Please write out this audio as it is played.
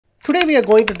Today we are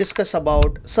going to discuss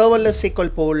about Serverless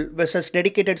SQL Pool versus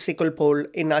Dedicated SQL Pool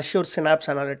in Azure Synapse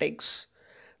Analytics.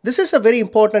 This is a very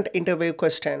important interview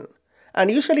question,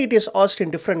 and usually it is asked in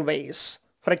different ways.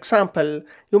 For example,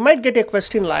 you might get a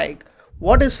question like,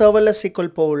 what is Serverless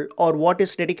SQL Pool or what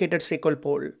is Dedicated SQL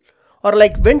Pool? Or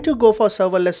like when to go for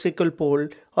Serverless SQL Pool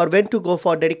or when to go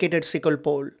for Dedicated SQL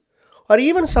Pool. Or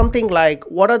even something like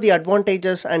what are the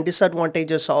advantages and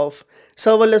disadvantages of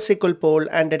Serverless SQL Pool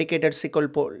and Dedicated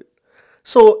SQL Pool.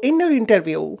 So in your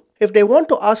interview, if they want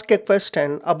to ask a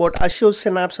question about Azure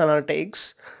Synapse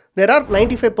Analytics, there are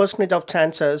 95% of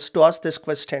chances to ask this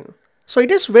question. So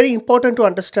it is very important to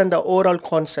understand the overall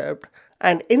concept,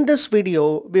 and in this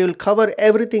video, we will cover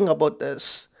everything about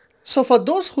this. So for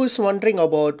those who is wondering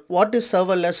about what is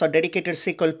serverless or dedicated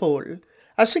SQL pool,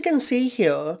 as you can see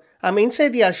here, I'm inside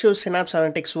the Azure Synapse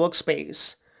Analytics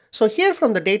workspace. So here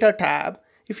from the data tab,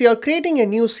 if you are creating a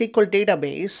new SQL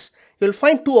database, you'll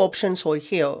find two options over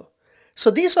here.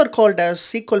 So these are called as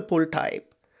SQL pool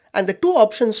type, and the two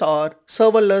options are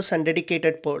serverless and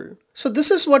dedicated pool. So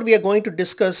this is what we are going to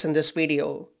discuss in this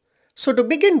video. So to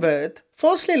begin with,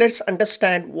 firstly let's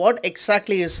understand what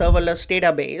exactly is serverless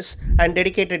database and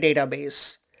dedicated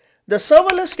database. The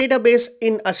serverless database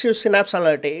in Azure Synapse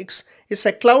Analytics is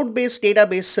a cloud-based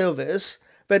database service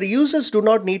where users do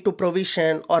not need to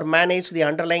provision or manage the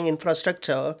underlying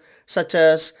infrastructure such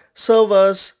as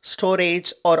servers,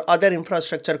 storage, or other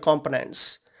infrastructure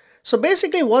components. So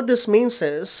basically what this means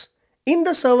is, in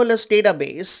the serverless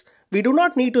database, we do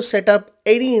not need to set up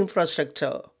any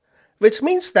infrastructure, which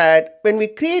means that when we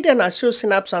create an Azure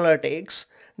Synapse Analytics,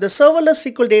 the serverless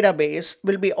SQL database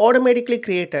will be automatically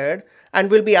created and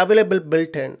will be available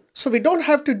built-in. So we don't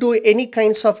have to do any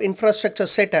kinds of infrastructure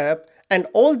setup, and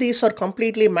all these are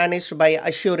completely managed by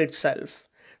Azure itself.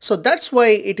 So that's why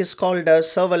it is called a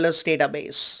serverless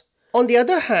database. On the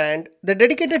other hand, the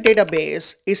dedicated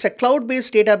database is a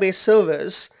cloud-based database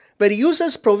service where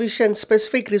users provision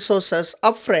specific resources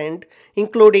upfront,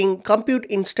 including compute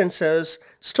instances,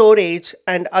 storage,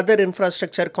 and other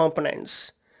infrastructure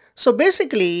components. So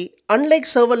basically, unlike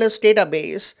serverless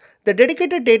database, the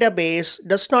dedicated database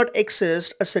does not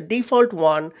exist as a default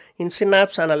one in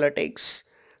Synapse Analytics.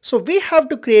 So we have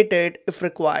to create it if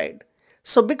required.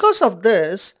 So because of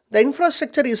this, the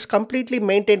infrastructure is completely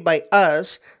maintained by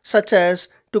us, such as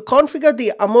to configure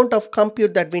the amount of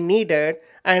compute that we needed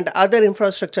and other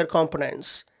infrastructure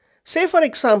components. Say for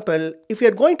example, if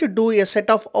you're going to do a set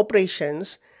of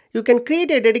operations, you can create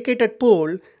a dedicated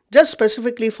pool just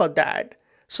specifically for that.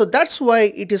 So that's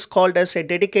why it is called as a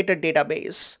dedicated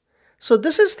database. So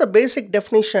this is the basic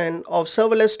definition of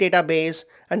serverless database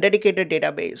and dedicated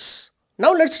database.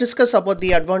 Now let's discuss about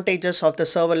the advantages of the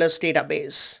serverless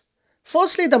database.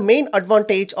 Firstly, the main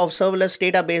advantage of serverless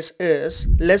database is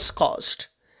less cost.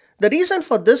 The reason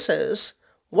for this is,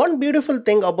 one beautiful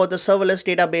thing about the serverless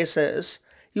database is,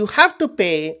 you have to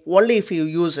pay only if you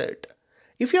use it.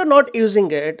 If you're not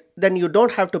using it, then you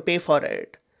don't have to pay for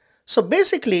it. So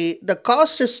basically, the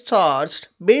cost is charged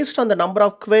based on the number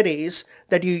of queries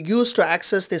that you use to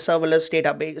access the serverless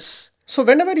database. So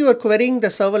whenever you are querying the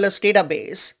serverless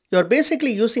database, you're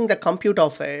basically using the compute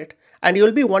of it, and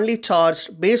you'll be only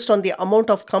charged based on the amount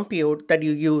of compute that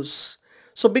you use.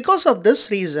 So because of this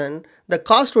reason, the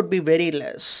cost would be very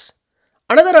less.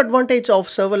 Another advantage of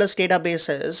serverless database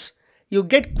is you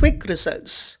get quick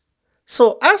results.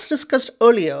 So as discussed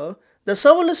earlier, the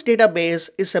serverless database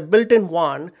is a built-in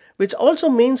one, which also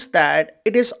means that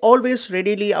it is always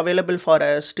readily available for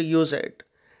us to use it.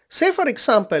 Say for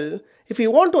example, if you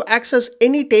want to access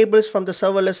any tables from the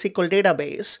serverless SQL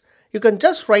database, you can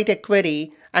just write a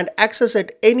query and access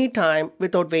it anytime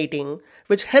without waiting,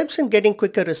 which helps in getting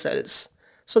quicker results.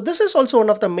 So this is also one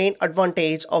of the main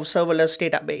advantages of serverless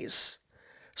database.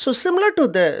 So similar to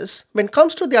this, when it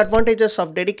comes to the advantages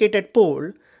of dedicated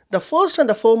pool, the first and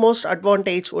the foremost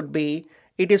advantage would be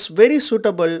it is very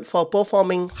suitable for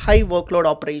performing high workload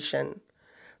operation.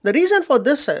 The reason for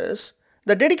this is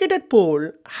the dedicated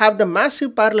pool have the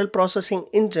massive parallel processing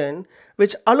engine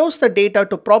which allows the data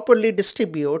to properly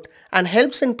distribute and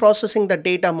helps in processing the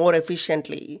data more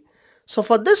efficiently. So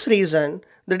for this reason,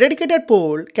 the dedicated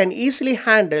pool can easily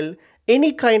handle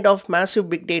any kind of massive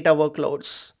big data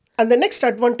workloads. And the next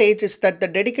advantage is that the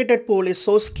dedicated pool is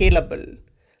so scalable.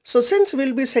 So since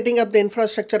we'll be setting up the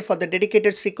infrastructure for the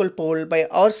dedicated SQL pool by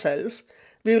ourselves,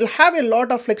 we will have a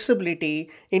lot of flexibility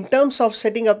in terms of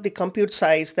setting up the compute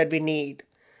size that we need.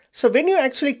 So when you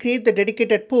actually create the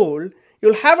dedicated pool,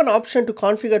 you'll have an option to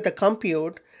configure the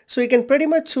compute, so you can pretty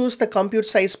much choose the compute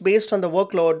size based on the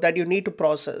workload that you need to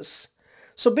process.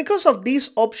 So because of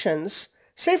these options,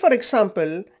 say for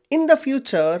example, in the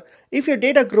future, If your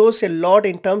data grows a lot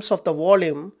in terms of the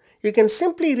volume, you can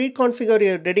simply reconfigure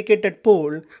your dedicated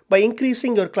pool by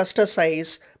increasing your cluster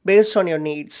size based on your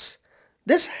needs.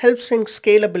 This helps in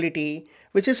scalability,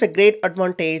 which is a great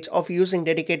advantage of using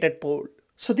dedicated pool.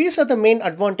 So these are the main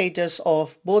advantages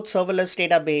of both serverless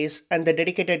database and the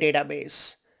dedicated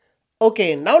database.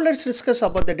 Okay, now let's discuss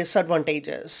about the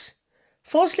disadvantages.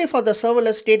 Firstly, for the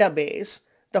serverless database,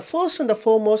 the first and the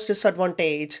foremost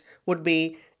disadvantage would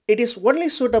be it is only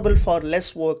suitable for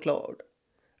less workload.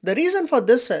 The reason for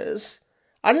this is,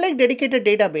 unlike dedicated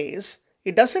database,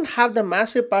 it doesn't have the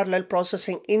massive parallel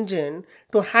processing engine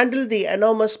to handle the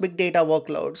enormous big data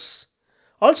workloads.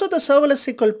 Also, the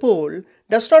serverless SQL pool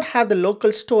does not have the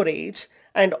local storage,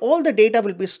 and all the data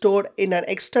will be stored in an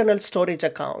external storage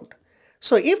account.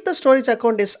 So if the storage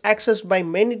account is accessed by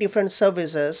many different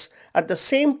services at the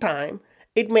same time,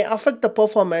 it may affect the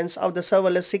performance of the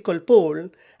serverless SQL pool,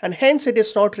 and hence it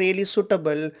is not really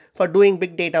suitable for doing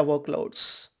big data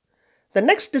workloads. The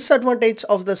next disadvantage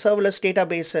of the serverless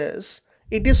database is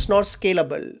it is not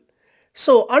scalable.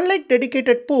 So unlike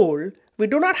dedicated pool, we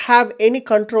do not have any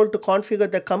control to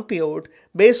configure the compute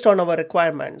based on our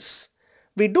requirements.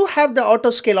 We do have the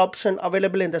autoscale option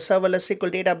available in the serverless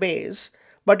SQL database,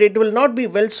 but it will not be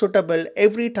well suitable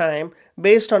every time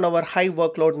based on our high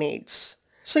workload needs.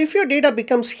 So if your data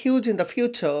becomes huge in the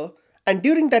future, and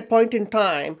during that point in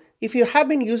time, if you have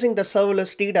been using the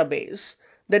serverless database,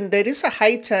 then there is a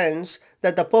high chance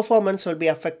that the performance will be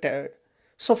affected.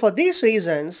 So for these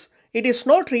reasons, it is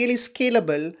not really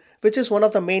scalable, which is one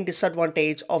of the main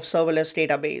disadvantages of serverless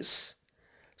database.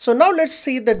 So now let's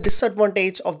see the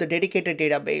disadvantage of the dedicated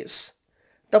database.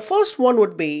 The first one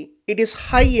would be it is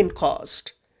high in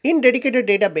cost. In dedicated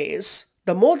database,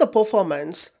 the more the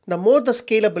performance, the more the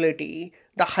scalability,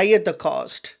 the higher the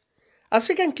cost. As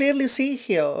you can clearly see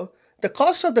here, the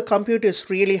cost of the compute is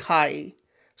really high.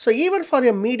 So even for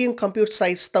a medium compute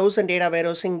size 1000 data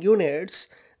warehousing units,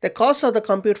 the cost of the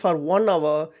compute for 1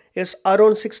 hour is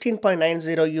around 16.90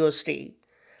 USD.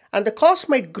 And the cost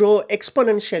might grow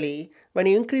exponentially when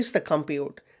you increase the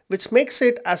compute, which makes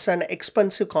it as an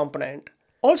expensive component.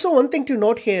 Also, one thing to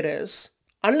note here is,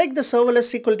 unlike the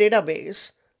serverless SQL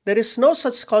database, there is no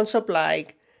such concept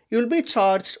like you'll be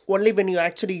charged only when you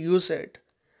actually use it.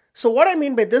 So what I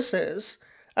mean by this is,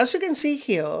 as you can see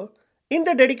here, in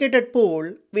the dedicated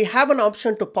pool, we have an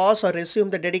option to pause or resume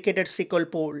the dedicated SQL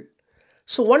pool.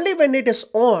 So only when it is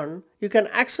on, you can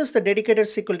access the dedicated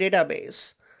SQL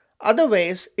database.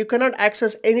 Otherwise, you cannot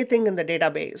access anything in the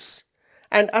database.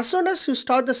 And as soon as you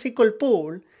start the SQL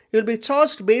pool, you'll be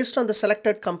charged based on the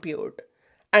selected compute.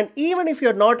 And even if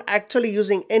you're not actually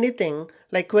using anything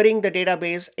like querying the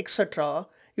database, etc.,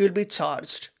 you'll be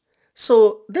charged.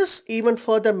 So this even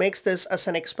further makes this as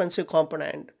an expensive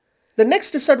component. The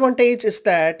next disadvantage is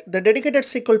that the dedicated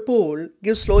SQL pool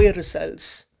gives lower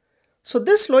results. So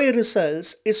this lower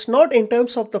results is not in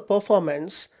terms of the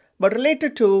performance, but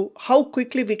related to how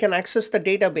quickly we can access the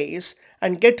database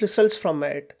and get results from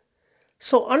it.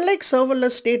 So unlike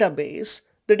serverless database,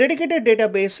 the dedicated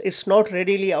database is not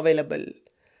readily available.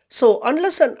 So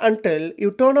unless and until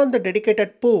you turn on the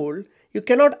dedicated pool, you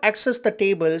cannot access the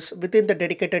tables within the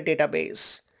dedicated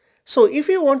database. So if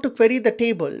you want to query the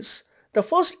tables, the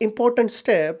first important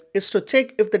step is to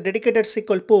check if the dedicated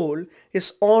SQL pool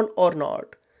is on or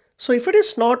not. So if it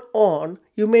is not on,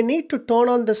 you may need to turn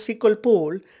on the SQL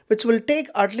pool, which will take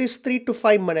at least 3 to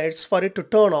 5 minutes for it to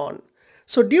turn on.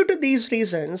 So due to these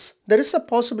reasons, there is a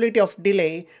possibility of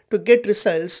delay to get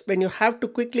results when you have to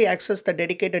quickly access the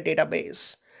dedicated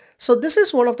database. So this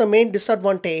is one of the main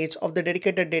disadvantages of the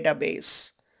dedicated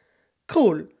database.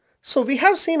 Cool. So we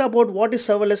have seen about what is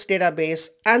serverless database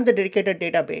and the dedicated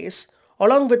database,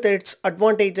 along with its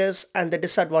advantages and the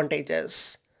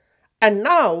disadvantages. And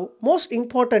now, most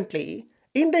importantly,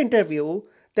 in the interview,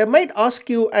 they might ask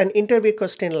you an interview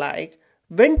question like,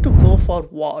 when to go for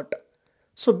what?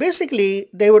 So basically,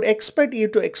 they would expect you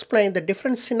to explain the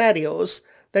different scenarios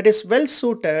that is well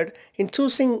suited in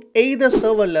choosing either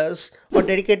serverless or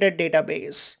dedicated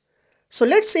database. So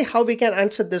let's see how we can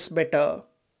answer this better.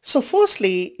 So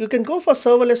firstly, you can go for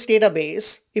serverless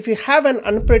database if you have an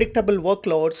unpredictable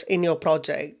workloads in your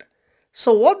project.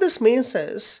 So what this means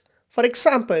is, for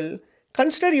example,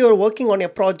 consider you're working on a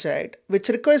project which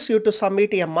requires you to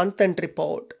submit a month-end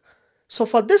report. So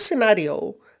for this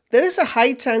scenario, there is a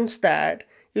high chance that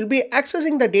you'll be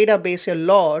accessing the database a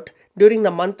lot during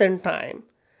the month-end time.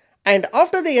 And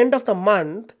after the end of the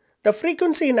month, the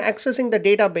frequency in accessing the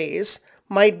database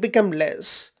might become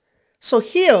less. So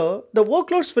here, the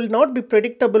workloads will not be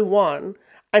predictable one,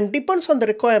 and depends on the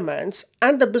requirements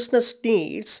and the business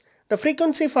needs, the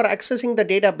frequency for accessing the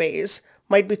database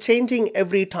might be changing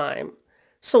every time.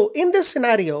 So in this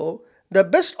scenario, the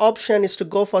best option is to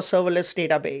go for serverless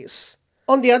database.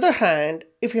 On the other hand,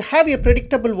 if you have your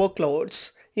predictable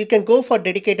workloads, you can go for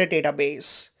dedicated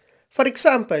database. For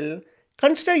example,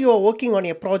 consider you are working on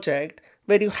a project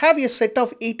where you have a set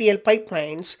of ETL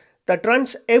pipelines that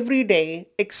runs every day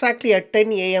exactly at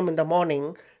 10 a.m. in the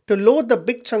morning to load the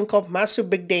big chunk of massive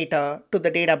big data to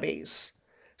the database.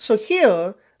 So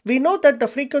here, we know that the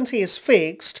frequency is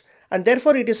fixed and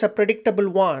therefore it is a predictable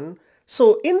one.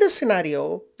 So in this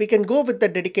scenario, we can go with the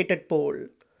dedicated pool.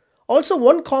 Also,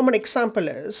 one common example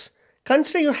is,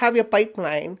 consider you have a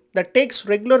pipeline that takes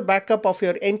regular backup of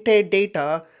your entire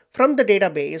data from the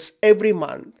database every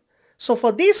month. So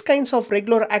for these kinds of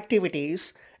regular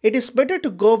activities, it is better to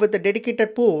go with the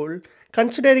dedicated pool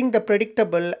considering the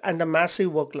predictable and the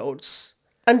massive workloads.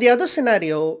 And the other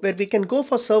scenario where we can go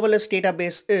for serverless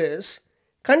database is,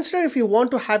 consider if you want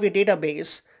to have a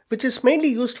database which is mainly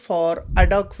used for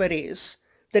ad hoc queries,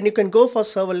 then you can go for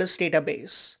serverless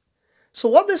database. So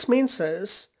what this means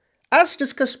is, as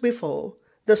discussed before,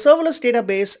 the serverless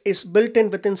database is built in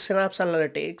within Synapse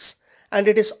Analytics and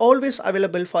it is always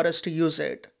available for us to use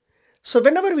it. So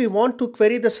whenever we want to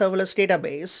query the serverless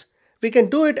database, we can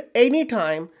do it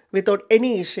anytime without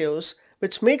any issues,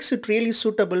 which makes it really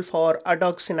suitable for ad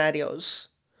hoc scenarios.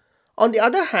 On the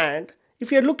other hand,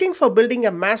 if you're looking for building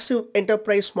a massive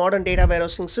enterprise modern data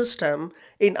warehousing system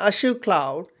in Azure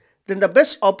Cloud, then the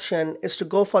best option is to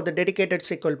go for the dedicated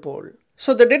SQL pool.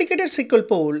 So the dedicated SQL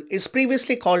pool is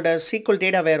previously called as SQL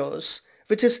Data Warehouse,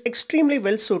 which is extremely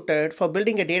well suited for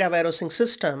building a data warehousing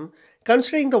system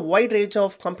considering the wide range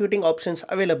of computing options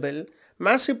available,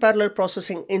 massive parallel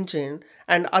processing engine,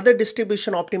 and other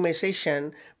distribution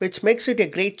optimization, which makes it a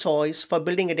great choice for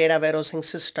building a data warehousing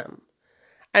system.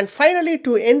 And finally,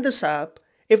 to end this up,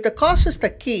 if the cost is the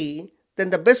key, then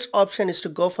the best option is to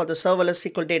go for the serverless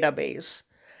SQL database.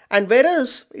 And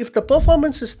whereas if the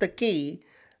performance is the key,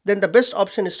 then the best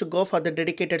option is to go for the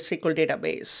dedicated SQL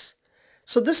database.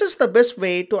 So this is the best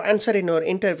way to answer in your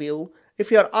interview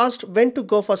if you are asked when to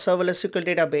go for serverless SQL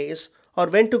database or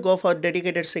when to go for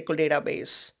dedicated SQL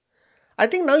database. I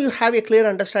think now you have a clear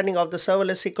understanding of the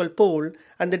serverless SQL pool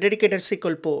and the dedicated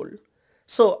SQL pool.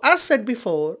 So as said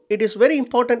before, it is very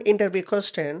important interview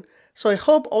question. So I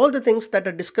hope all the things that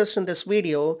are discussed in this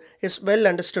video is well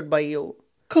understood by you.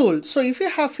 Cool. So if you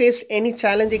have faced any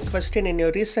challenging question in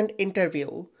your recent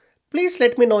interview, please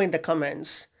let me know in the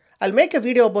comments. I'll make a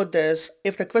video about this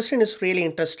if the question is really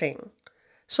interesting.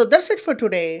 So that's it for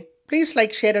today. Please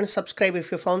like, share and subscribe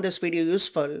if you found this video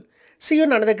useful. See you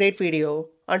in another great video.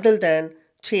 Until then,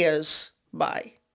 cheers. Bye.